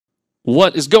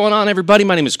What is going on, everybody?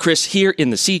 My name is Chris here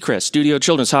in the Seacrest Studio,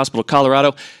 Children's Hospital,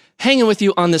 Colorado, hanging with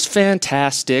you on this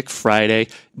fantastic Friday.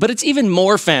 But it's even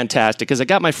more fantastic because I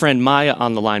got my friend Maya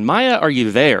on the line. Maya, are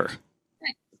you there?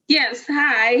 Yes,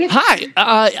 hi.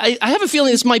 Hi. I have a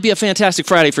feeling this might be a fantastic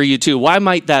Friday for you, too. Why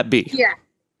might that be? Yeah,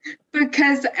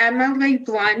 because Emily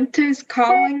Blunt is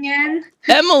calling in.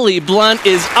 Emily Blunt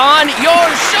is on your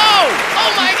show!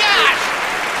 Oh, my gosh!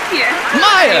 Yeah.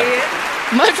 Maya,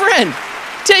 my friend,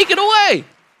 take it away!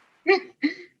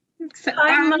 So,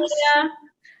 Hi, Maya.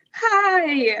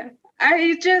 Hi.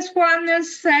 I just want to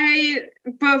say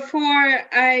before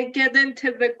I get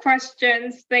into the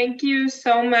questions, thank you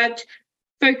so much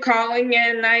for calling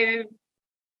in. I've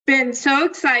been so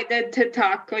excited to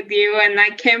talk with you, and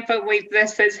I can't believe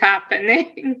this is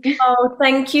happening. Oh,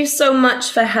 thank you so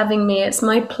much for having me. It's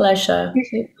my pleasure.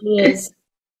 It really is.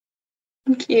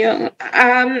 Thank you.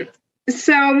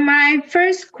 So my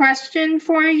first question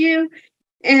for you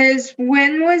is,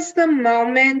 when was the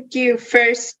moment you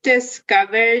first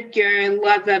discovered your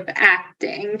love of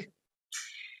acting?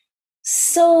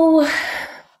 So,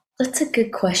 that's a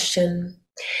good question.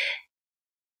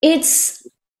 It's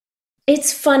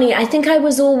funny. I think I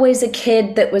was always a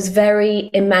kid that was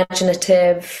very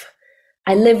imaginative.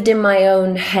 I lived in my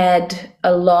own head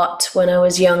a lot when I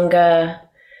was younger.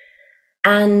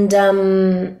 And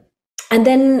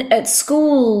then at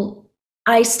school,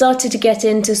 I started to get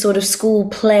into sort of school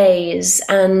plays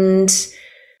and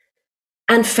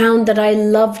found that I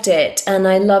loved it, and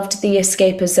I loved the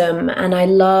escapism, and I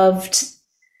loved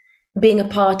being a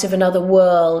part of another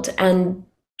world and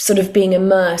sort of being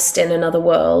immersed in another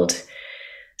world.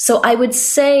 So I would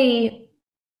say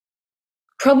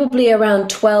probably around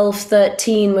 12,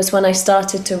 13 was when I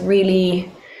started to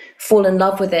really fall in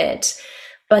love with it.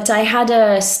 But I had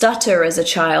a stutter as a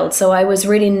child, so I was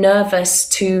really nervous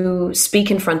to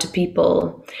speak in front of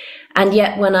people. And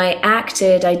yet when I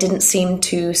acted, I didn't seem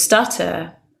to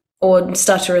stutter or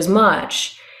stutter as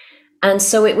much. And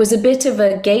so it was a bit of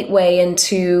a gateway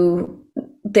into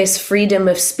this freedom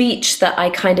of speech that I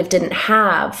kind of didn't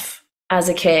have as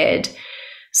a kid.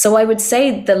 So I would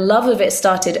say the love of it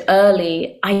started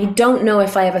early. I don't know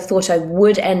if I ever thought I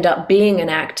would end up being an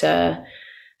actor.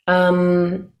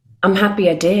 I'm happy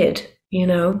I did, you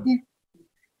know?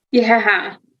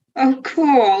 Yeah. Oh,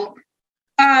 cool.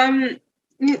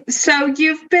 So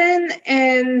you've been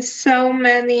in so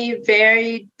many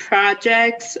varied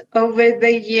projects over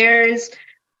the years,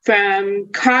 from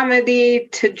comedy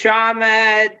to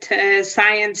drama to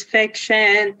science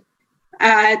fiction,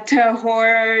 to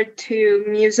horror to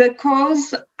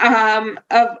musicals.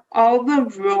 Of all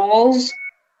the roles,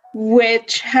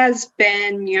 which has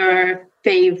been your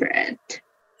favorite?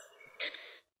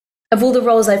 Of all the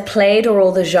roles I've played or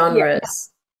all the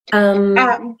genres?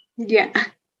 Yeah.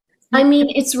 I mean,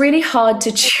 it's really hard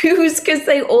to choose because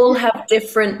they all have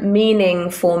different meaning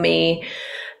for me.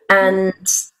 And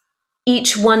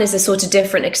each one is a sort of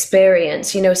different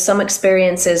experience. You know, some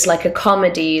experiences, like a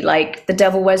comedy, like The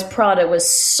Devil Wears Prada, was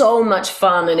so much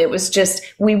fun. And it was just,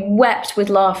 we wept with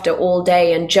laughter all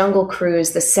day. And Jungle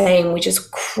Cruise, the same. We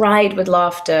just cried with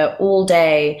laughter all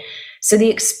day. So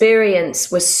the experience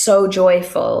was so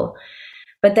joyful.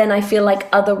 But then I feel like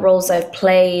other roles I've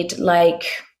played, like,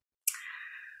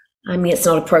 I mean, it's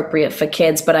not appropriate for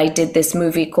kids, but I did this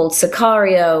movie called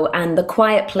Sicario, and the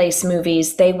Quiet Place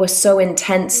movies, they were so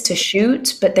intense to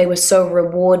shoot, but they were so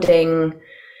rewarding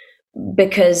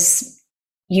because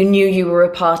you knew you were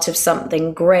a part of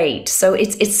something great. So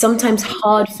it's sometimes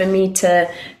hard for me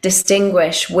to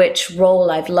distinguish which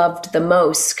role I've loved the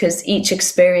most, because each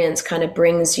experience kind of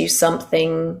brings you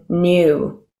something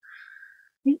new.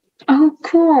 Oh,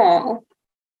 cool.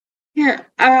 Yeah.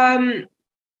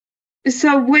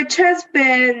 So which has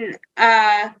been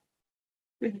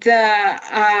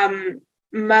the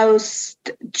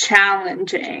most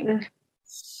challenging?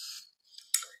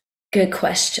 Good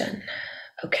question.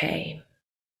 Okay.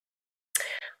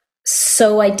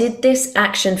 So I did this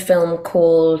action film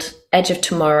called Edge of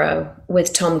Tomorrow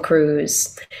with Tom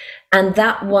Cruise. And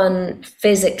that one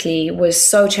physically was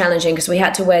so challenging because we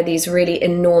had to wear these really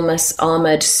enormous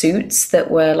armored suits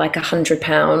that were like 100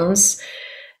 pounds.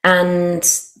 And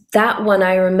that one,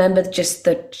 I remember just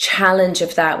the challenge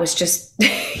of that was just,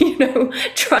 you know,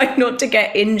 trying not to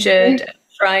get injured,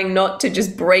 trying not to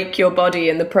just break your body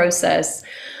in the process.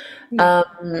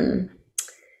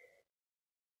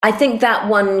 I think that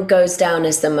one goes down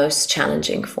as the most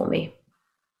challenging for me.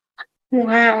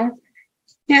 Wow.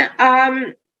 Yeah.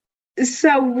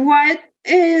 So what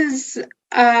is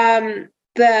the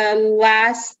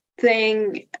last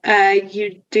thing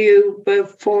you do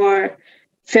before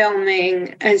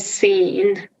filming a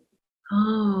scene?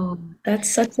 Oh, that's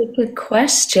such a good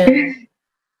question.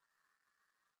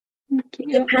 Thank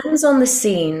you. Depends on the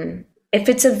scene. If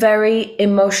it's a very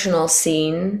emotional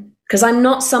scene, because I'm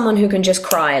not someone who can just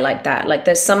cry like that. Like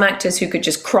there's some actors who could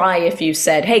just cry if you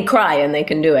said, "Hey, cry," and they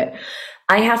can do it.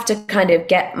 I have to kind of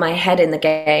get my head in the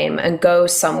game and go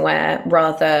somewhere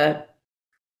rather,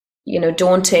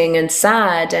 daunting and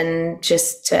sad, and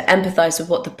just to empathize with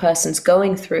what the person's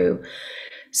going through.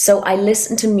 So I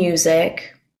listen to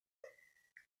music.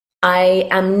 I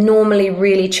am normally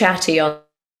really chatty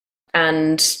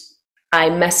and I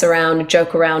mess around,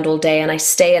 joke around all day, and I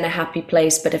stay in a happy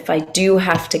place. But if I do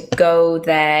have to go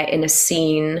there in a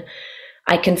scene,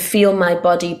 I can feel my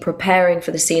body preparing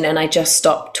for the scene and I just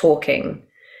stop talking.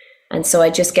 And so I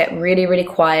just get really, really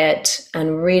quiet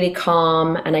and really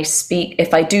calm. And I speak,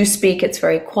 if I do speak, it's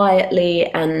very quietly.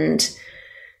 And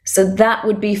so that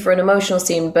would be for an emotional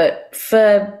scene. But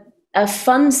for a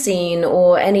fun scene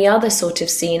or any other sort of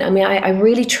scene, I mean, I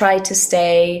really try to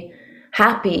stay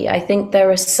happy. I think there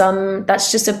are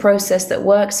that's just a process that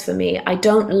works for me. I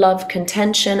don't love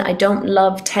contention. I don't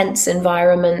love tense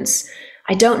environments.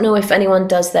 I don't know if anyone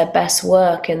does their best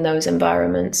work in those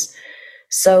environments.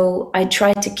 So I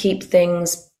try to keep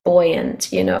things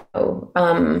buoyant,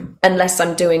 unless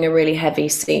I'm doing a really heavy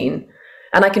scene.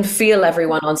 And I can feel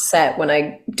everyone on set when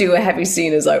I do a heavy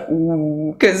scene is like,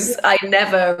 ooh, because I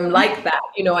never am like that.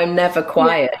 I'm never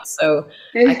quiet. So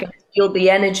I can feel the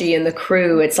energy in the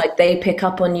crew. It's like they pick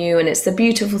up on you. And it's the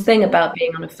beautiful thing about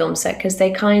being on a film set, because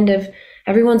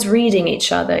everyone's reading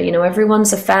each other.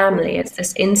 Everyone's a family. It's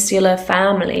this insular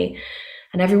family.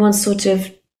 And everyone's sort of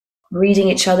reading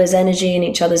each other's energy and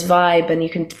each other's vibe. And you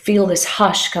can feel this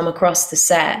hush come across the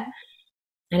set.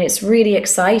 And it's really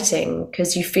exciting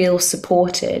because you feel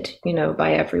supported,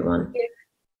 by everyone.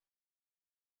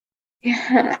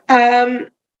 Yeah.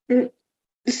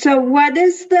 So what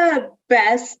is the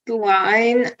best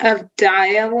line of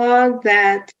dialogue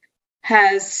that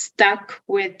has stuck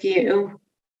with you?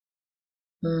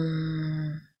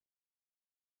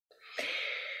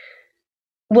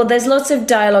 Well, there's lots of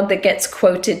dialogue that gets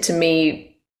quoted to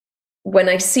me when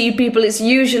I see people. It's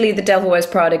usually The Devil Wears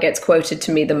Prada gets quoted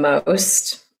to me the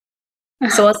most.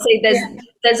 So I'll say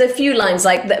there's a few lines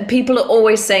like that. People are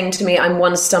always saying to me, "I'm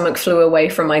one stomach flew away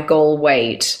from my goal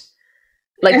weight."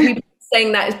 Like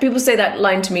people say that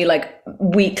line to me like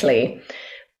weekly.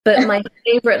 But my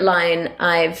favorite line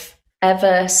I've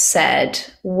ever said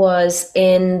was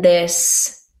in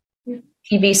this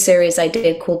TV series I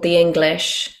did called The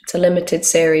English. It's a limited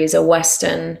series, a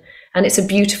Western, and it's a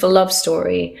beautiful love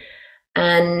story.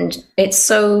 And it's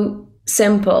so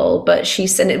simple, but she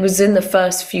said it was in the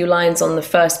first few lines on the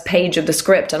first page of the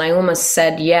script, and I almost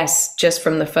said yes just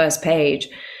from the first page.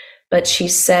 But she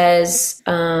says,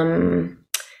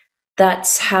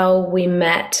 "That's how we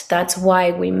met. That's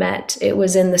why we met. It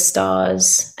was in the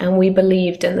stars, and we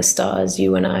believed in the stars,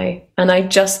 you and I." And I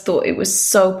just thought it was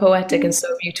so poetic and so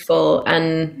beautiful,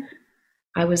 and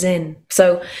I was in.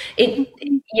 So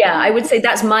I would say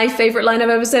that's my favorite line I've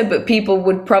ever said, but people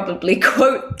would probably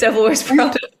quote Devil Wears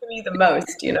Prada to me the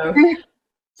most,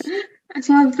 I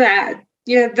love that.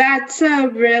 Yeah, that's a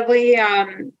really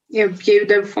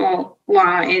beautiful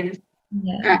line.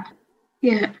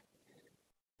 Yeah.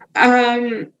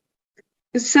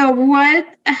 So what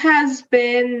has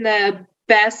been the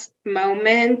best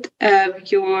moment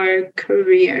of your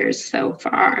career so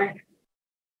far?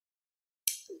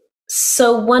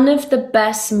 So one of the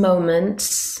best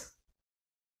moments,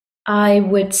 I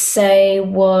would say,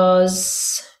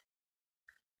 was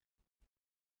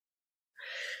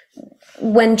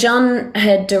when John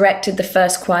had directed the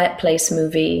first Quiet Place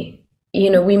movie.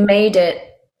 We made it.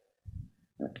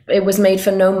 It was made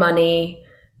for no money.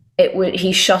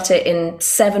 He shot it in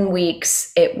 7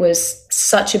 weeks. It was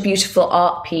such a beautiful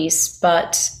art piece,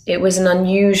 but it was an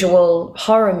unusual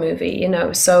horror movie,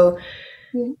 so.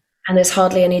 And there's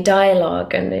hardly any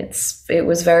dialogue, and it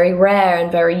was very rare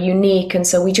and very unique. And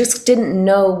so we just didn't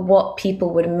know what people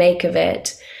would make of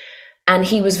it. And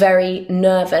he was very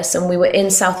nervous. And we were in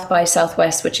South by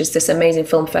Southwest, which is this amazing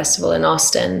film festival in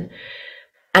Austin.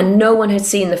 And no one had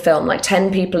seen the film, like 10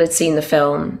 people had seen the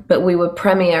film, but we were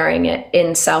premiering it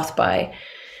in South by.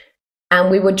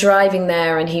 And we were driving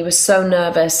there, and he was so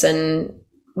nervous, and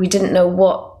we didn't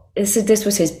know this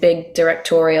was his big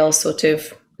directorial sort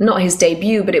of, not his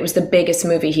debut, but it was the biggest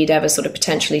movie he'd ever sort of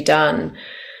potentially done.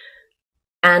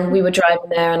 And we were driving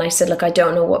there, and I said, "Look, I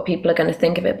don't know what people are going to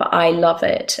think of it, but I love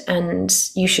it, and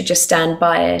you should just stand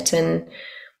by it."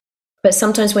 But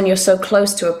sometimes when you're so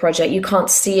close to a project, you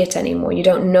can't see it anymore. You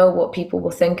don't know what people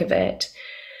will think of it.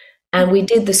 And we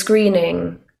did the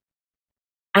screening,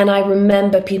 And I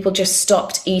remember people just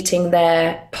stopped eating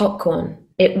their popcorn.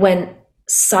 It went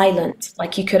silent,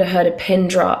 like you could have heard a pin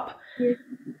drop.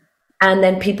 And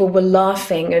then people were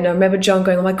laughing. And I remember John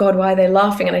going, "Oh my God, why are they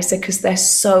laughing?" And I said, "Because they're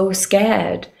so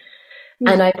scared."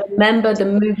 And I remember the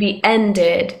movie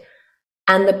ended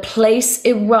and the place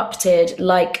erupted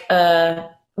like a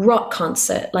rock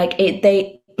concert. Like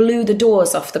they blew the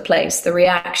doors off the place, the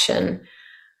reaction.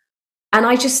 And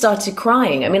I just started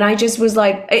crying. I mean, I just was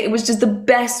like, it was just the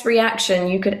best reaction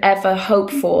you could ever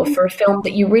hope for a film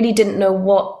that you really didn't know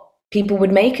what people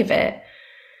would make of it.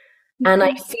 And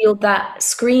I feel that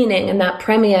screening and that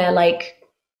premiere, like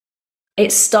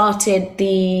it started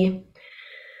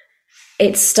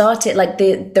like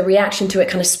the reaction to it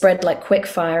kind of spread like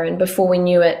quickfire. And before we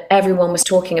knew it, everyone was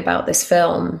talking about this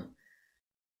film.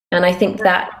 And I think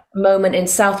that moment in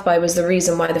South by was the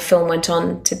reason why the film went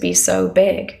on to be so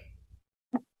big.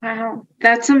 Wow,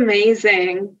 that's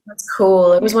amazing. That's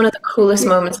cool. It was one of the coolest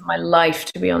moments of my life,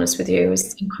 to be honest with you. It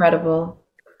was incredible.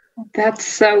 That's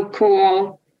so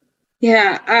cool.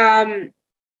 Yeah.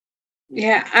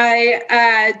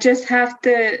 I just have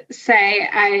to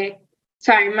say,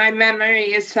 sorry, my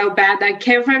memory is so bad. I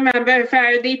can't remember if I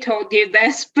already told you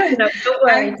this, but no, don't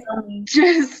worry.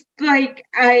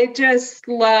 I just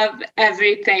love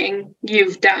everything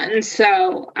you've done.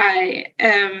 So I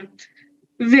am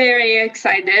very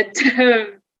excited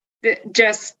to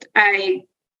I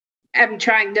am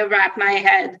trying to wrap my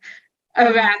head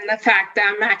around the fact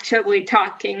that I'm actually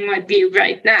talking with you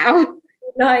right now.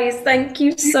 Nice, thank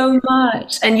you so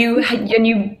much. And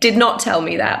you did not tell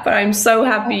me that, but I'm so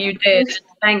happy you did.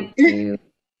 Thank you.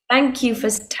 Thank you for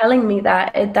telling me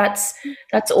that.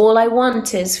 That's all I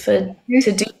want is to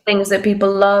do things that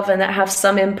people love and that have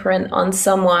some imprint on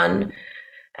someone.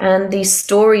 And these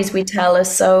stories we tell are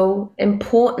so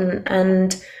important.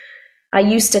 And I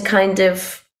used to kind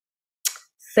of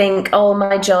think, oh,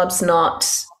 my job's not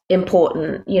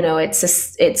important. You know, it's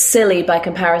silly by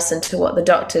comparison to what the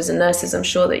doctors and nurses I'm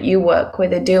sure that you work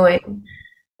with are doing.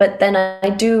 But then I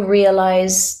do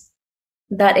realize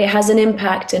that it has an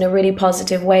impact in a really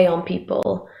positive way on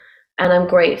people. And I'm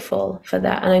grateful for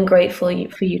that. And I'm grateful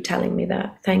for you telling me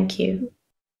that. Thank you.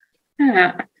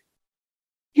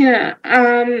 Yeah.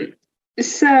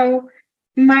 So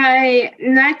my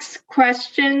next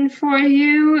question for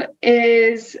you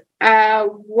is,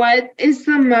 what is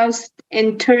the most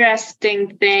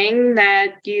interesting thing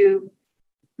that you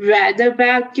read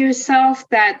about yourself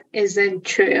that isn't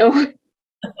true?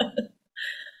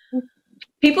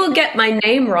 People get my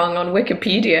name wrong on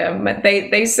Wikipedia.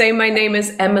 They say my name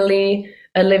is Emily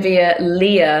Olivia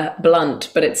Leah Blunt,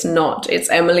 but it's not. It's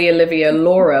Emily Olivia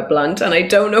Laura Blunt, and I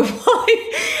don't know why.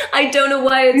 I don't know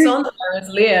why it's on there as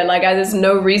Leah. Like, there's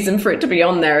no reason for it to be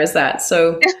on there as that.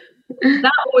 So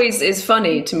that always is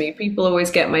funny to me. People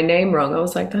always get my name wrong. I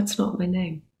was like, that's not my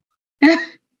name.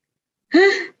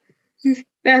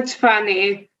 That's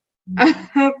funny.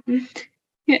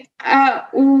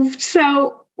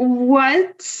 So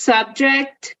what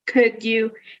subject could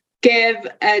you give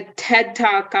a TED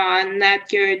Talk on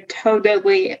that you're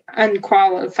totally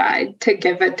unqualified to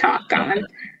give a talk on?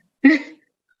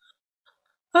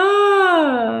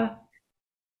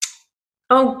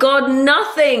 Oh God,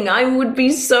 nothing. I would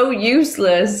be so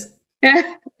useless.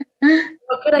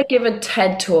 What could I give a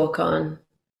TED Talk on?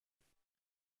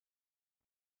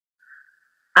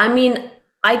 I mean,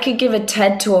 I could give a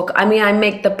TED Talk. I mean, I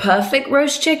make the perfect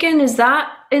roast chicken. Is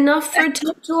that enough for a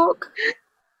TED Talk?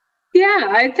 Yeah,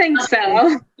 I think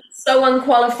so. So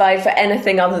unqualified for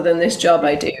anything other than this job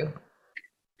I do.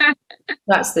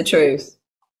 That's the truth.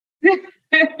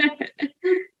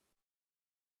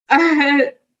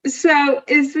 So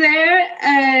is there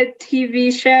a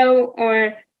TV show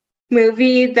or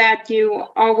movie that you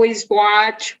always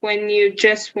watch when you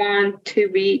just want to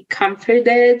be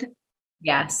comforted?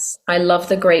 Yes, I love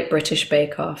The Great British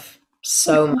Bake Off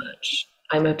so much.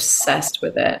 I'm obsessed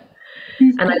with it.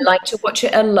 And I like to watch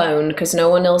it alone because no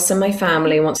one else in my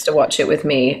family wants to watch it with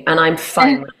me. And I'm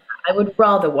fine with that. I would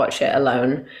rather watch it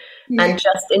alone and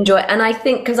just enjoy it. And I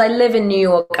think because I live in New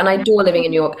York and I adore living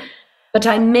in New York, but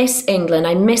I miss England.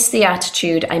 I miss the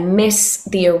attitude. I miss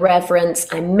the irreverence.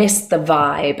 I miss the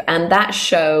vibe. And that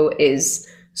show is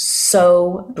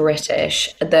so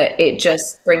British that it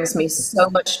just brings me so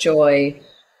much joy.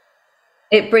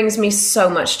 It brings me so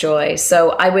much joy.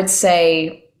 So I would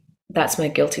say that's my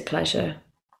guilty pleasure.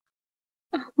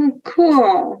 Oh,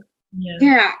 cool.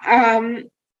 Yeah.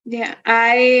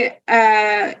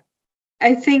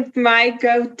 I think my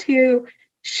go-to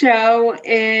show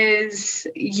is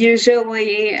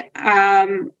usually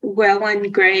Will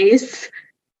and Grace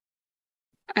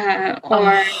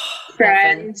or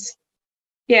Friends.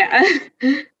 Yeah.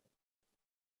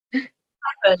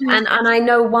 And I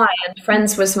know why. And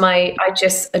Friends was I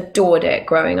just adored it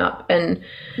growing up, and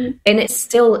it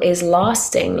still is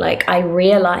lasting. Like, I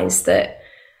realize that,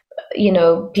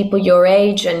 people your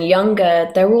age and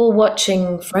younger, they're all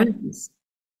watching Friends.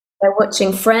 They're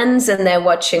watching Friends, and they're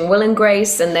watching Will and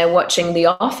Grace, and they're watching The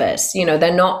Office.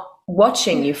 They're not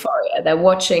watching Euphoria. They're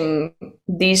watching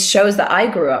these shows that I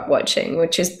grew up watching,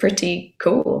 which is pretty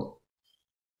cool.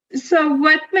 So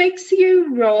what makes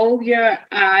you roll your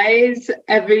eyes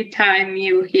every time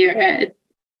you hear it?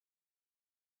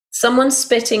 Someone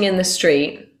spitting in the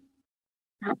street.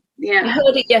 Yeah. I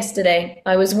heard it yesterday.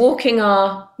 I was walking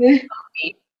our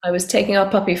puppy. I was taking our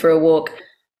puppy for a walk,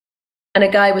 and a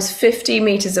guy was 50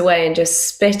 meters away and just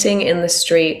spitting in the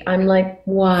street. I'm like,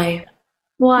 why?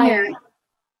 Why? Yeah.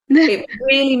 It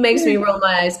really makes me roll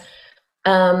my eyes.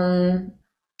 And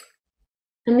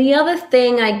the other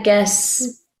thing, I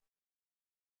guess,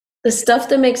 the stuff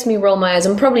that makes me roll my eyes,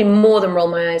 and probably more than roll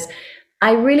my eyes,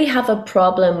 I really have a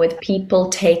problem with people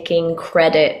taking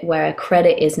credit where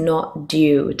credit is not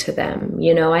due to them.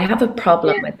 I have a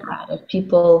problem with that. Of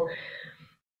people,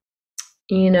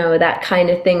 that kind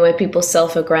of thing where people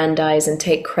self-aggrandize and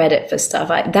take credit for stuff.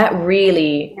 That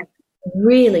really,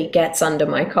 really gets under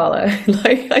my collar.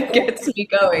 Like, it gets me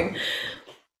going.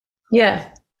 Yeah.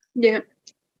 Yeah.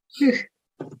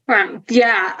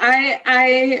 Yeah,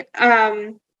 I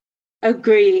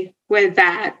agree with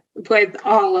that, with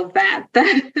all of that.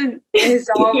 That is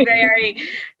all very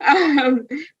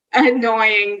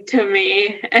annoying to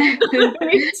me.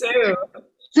 Me too.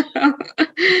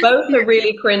 Both are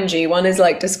really cringy. One is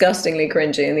like disgustingly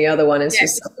cringy, and the other one is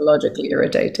just psychologically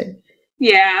irritating.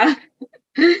 Yeah.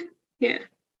 Yeah.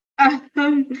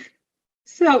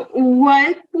 So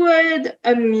what would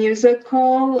a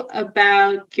musical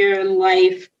about your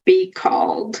life be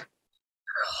called?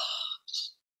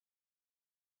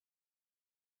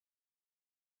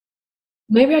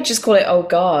 Maybe I'd just call it Oh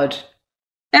God.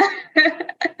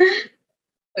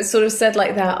 It's sort of said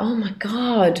like that. Oh my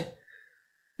God.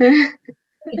 It'd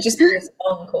just be a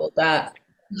song called that.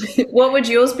 What would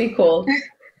yours be called?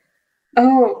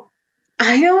 Oh,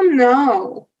 I don't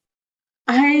know.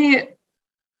 I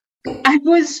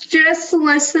was just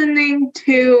listening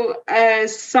to a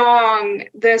song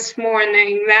this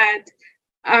morning that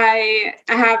I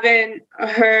haven't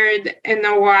heard in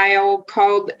a while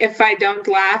called If I Don't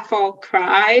Laugh, I'll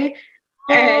Cry.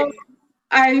 And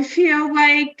I feel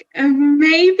like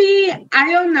maybe,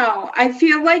 I don't know, I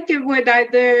feel like it would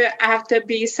either have to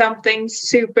be something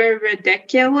super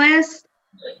ridiculous.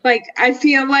 Like, I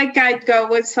feel like I'd go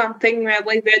with something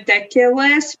really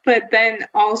ridiculous, but then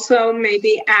also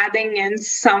maybe adding in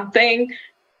something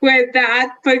with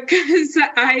that, because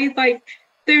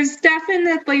there's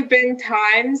definitely been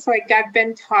times like I've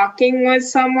been talking with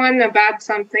someone about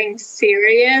something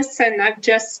serious and I've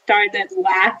just started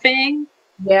laughing.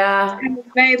 Yeah. And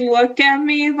they look at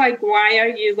me like, why are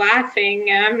you laughing?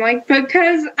 And I'm like,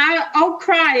 because I'll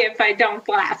cry if I don't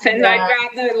laugh, and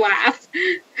I'd rather laugh.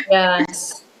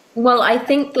 Yes. Well, I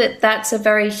think that that's a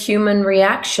very human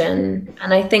reaction.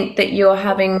 And I think that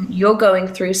you're going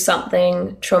through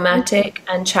something traumatic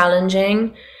and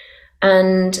challenging.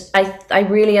 And I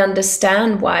really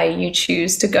understand why you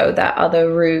choose to go that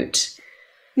other route.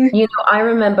 I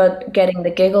remember getting the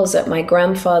giggles at my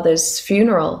grandfather's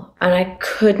funeral, and I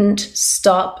couldn't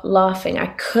stop laughing.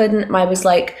 I was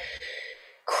like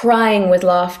crying with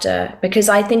laughter, because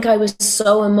I think I was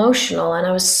so emotional and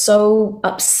I was so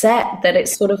upset that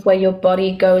it's sort of where your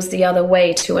body goes the other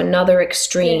way to another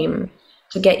extreme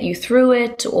to get you through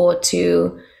it, or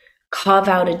to carve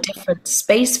out a different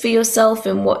space for yourself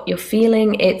in what you're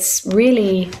feeling. It's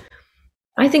really,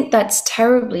 I think that's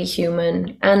terribly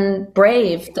human and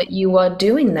brave that you are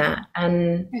doing that.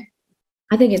 And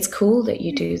I think it's cool that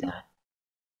you do that.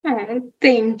 Oh,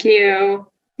 thank you.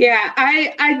 Yeah,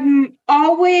 I'm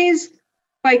always,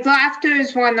 like, laughter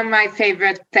is one of my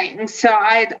favorite things. So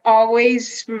I'd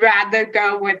always rather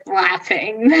go with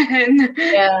laughing than...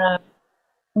 Yeah.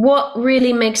 What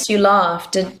really makes you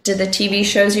laugh? Do the TV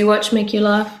shows you watch make you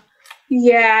laugh?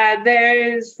 Yeah,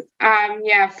 there's,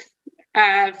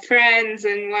 Friends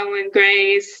and Will and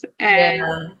Grace,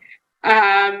 and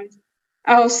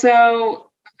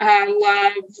also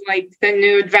love like the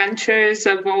New Adventures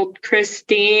of Old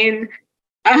Christine.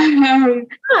 God,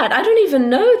 I don't even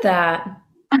know that.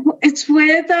 It's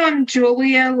with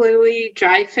Julia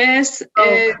Louis-Dreyfus.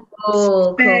 Cool.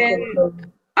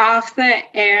 Off the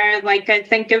air, like I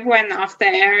think it went off the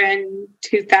air in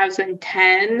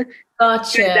 2010.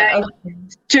 Gotcha.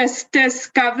 Just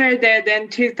discovered it in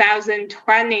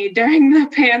 2020 during the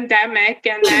pandemic,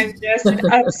 and I'm just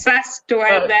obsessed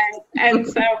with it. And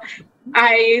so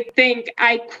I think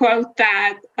I quote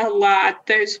that a lot.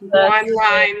 There's one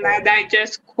line that I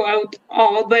just quote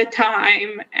all the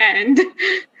time, and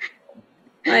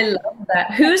I love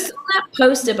that. Who's on that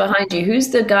poster behind you? Who's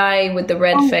the guy with the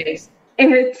red face?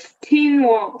 It's Teen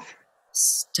Wolf.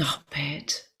 Stop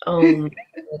it. Oh my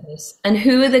goodness. And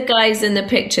who are the guys in the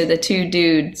picture, the two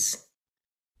dudes?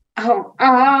 Oh,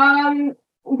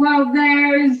 well,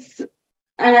 there's,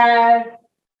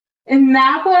 in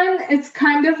that one, it's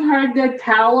kind of hard to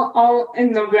tell.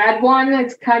 In the red one,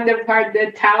 it's kind of hard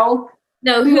to tell.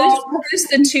 No, who's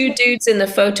the two dudes in the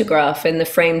photograph, in the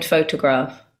framed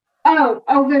photograph? Oh,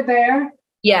 over there?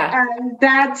 Yeah.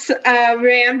 That's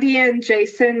Randy and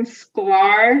Jason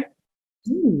Sklar.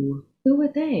 Ooh, who are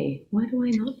they? Why do I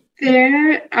not?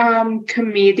 They're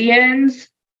comedians,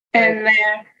 and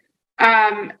they're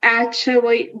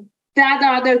actually, that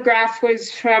autograph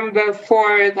was from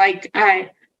before, like,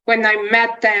 when I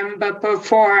met them, but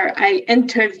before I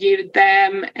interviewed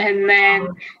them. And then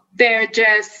they're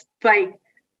just like,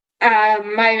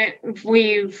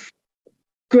 we've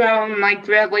grown, like,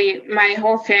 really, my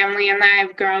whole family and I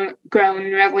have grown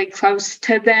really close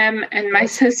to them, and my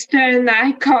sister and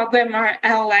I call them our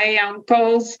LA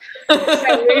uncles.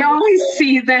 So we always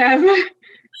see them.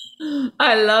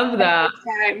 I love that.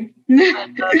 I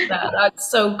love that. That's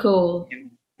so cool.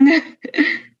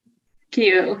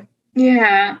 Cute.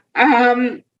 Yeah.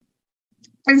 And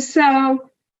so,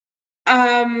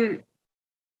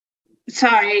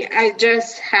 sorry, I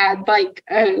just had like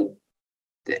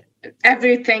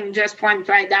everything just went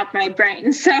right out my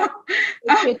brain. So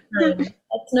that's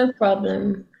no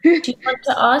problem. Do you want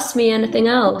to ask me anything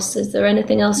else? Is there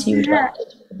anything else you would like to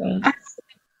talk about?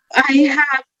 I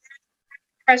have a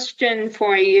question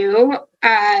for you,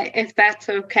 if that's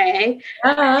okay.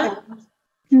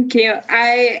 Thank you.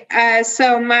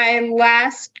 So my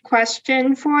last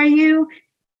question for you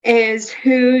is,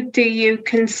 who do you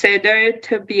consider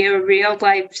to be a real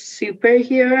life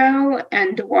superhero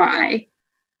and why?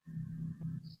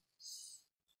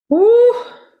 Ooh.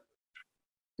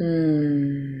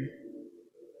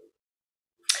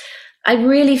 I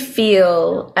really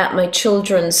feel at my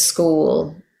children's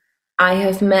school, I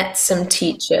have met some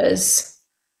teachers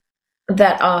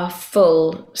that are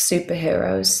full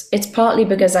superheroes. It's partly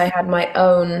because I had my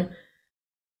own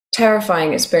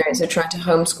terrifying experience of trying to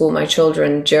homeschool my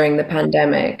children during the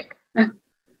pandemic.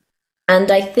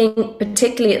 And I think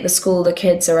particularly at the school the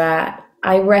kids are at,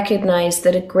 I recognize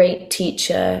that a great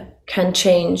teacher can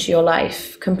change your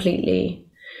life completely.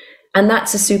 And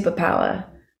that's a superpower.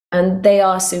 And they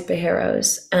are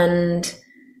superheroes. And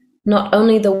not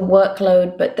only the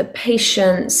workload, but the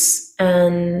patience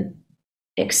and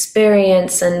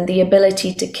experience and the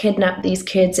ability to kidnap these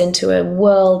kids into a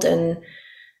world and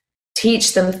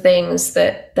teach them things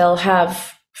that they'll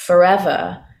have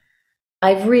forever.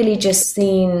 I've really just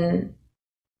seen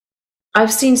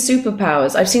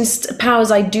superpowers. I've seen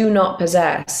powers I do not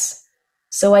possess.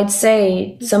 So I'd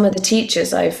say some of the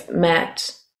teachers I've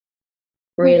met,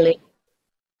 really.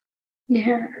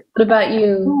 Yeah. What about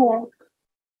you? Cool.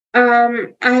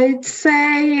 I'd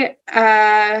say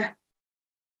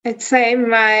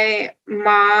my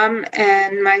mom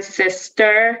and my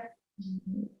sister,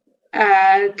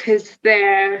 because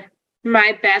they're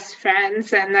my best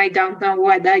friends and I don't know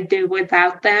what I'd do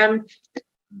without them.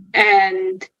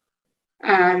 And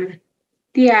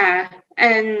yeah,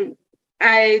 and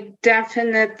I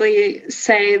definitely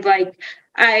say like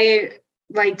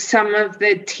some of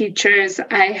the teachers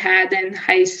I had in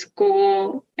high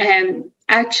school and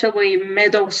actually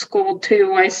middle school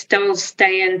too, I still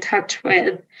stay in touch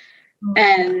with.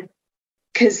 And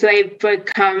because they've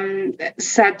become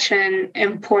such an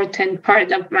important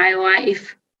part of my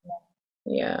life.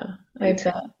 Yeah, I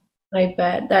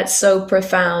bet. That's so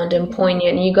profound and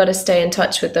poignant. You got to stay in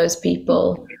touch with those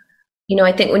people. You know,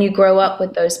 I think when you grow up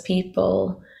with those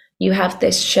people, you have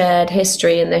this shared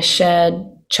history and this shared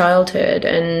childhood,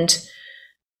 and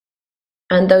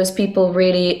those people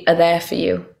really are there for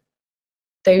you.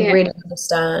 They really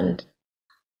understand.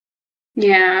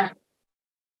 Yeah.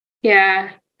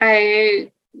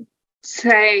 I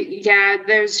say,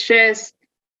 there's just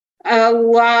a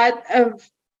lot of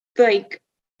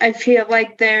I feel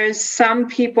like there's some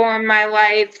people in my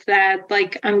life that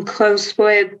like I'm close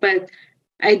with, but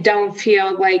I don't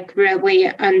feel like really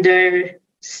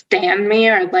understand me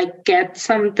or like get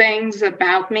some things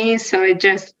about me. So I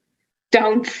just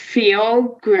don't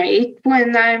feel great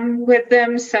when I'm with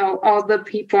them. So all the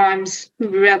people I'm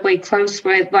really close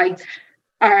with, like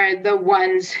are the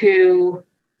ones who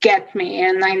get me.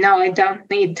 And I know I don't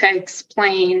need to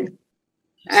explain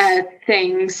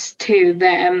things to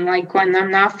them, like when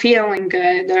I'm not feeling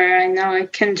good, or I know I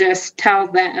can just tell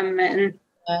them and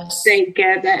they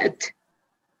get it.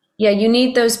 Yeah, you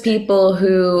need those people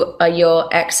who are your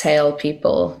exhale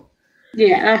people.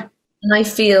 Yeah. And I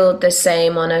feel the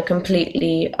same on a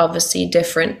completely, obviously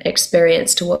different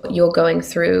experience to what you're going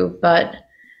through, but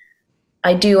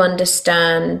I do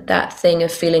understand that thing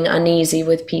of feeling uneasy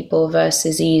with people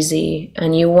versus easy.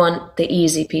 And you want the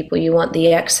easy people, you want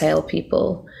the exhale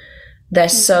people. They're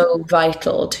so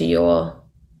vital to your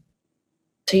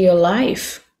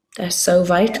life. They're so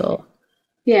vital.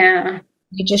 Yeah.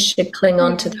 You just should cling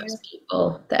on to those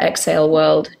people, the exhale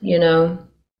world, you know?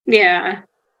 Yeah,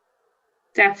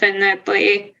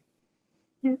 definitely.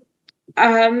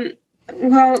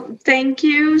 Well, thank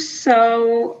you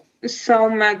so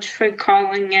much for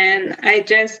calling in.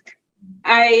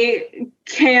 I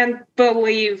can't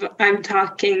believe I'm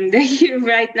talking to you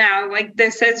right now. Like,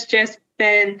 this has just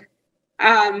been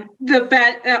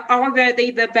already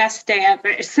the best day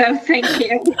ever. So thank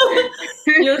you.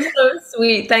 You're so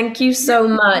sweet. Thank you so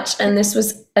much. And this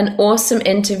was an awesome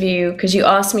interview because you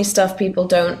asked me stuff people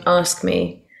don't ask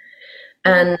me.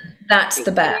 And that's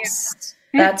the best.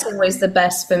 That's always the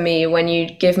best for me, when you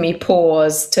give me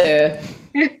pause to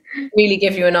really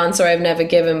give you an answer I've never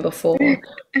given before.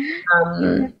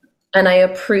 And I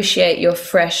appreciate your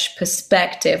fresh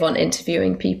perspective on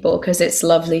interviewing people, because it's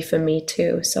lovely for me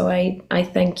too. So I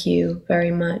thank you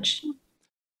very much.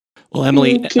 Well,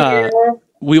 Emily,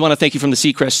 we want to thank you from the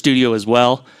Seacrest studio as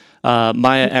well.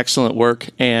 Maya, excellent work.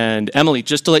 And Emily,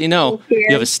 just to let you know,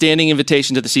 you have a standing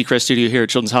invitation to the Seacrest studio here at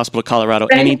Children's Hospital Colorado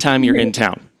anytime you're in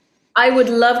town. I would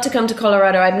love to come to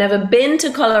Colorado. I've never been to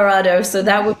Colorado, so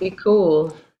that would be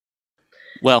cool.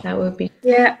 Well, that would be.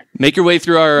 Yeah. Make your way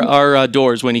through our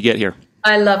doors when you get here.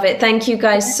 I love it. Thank you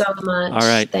guys so much. All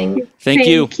right. Thank you. Thank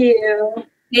you.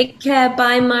 Take care.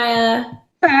 Bye, Maya.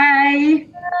 Bye.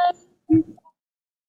 Bye.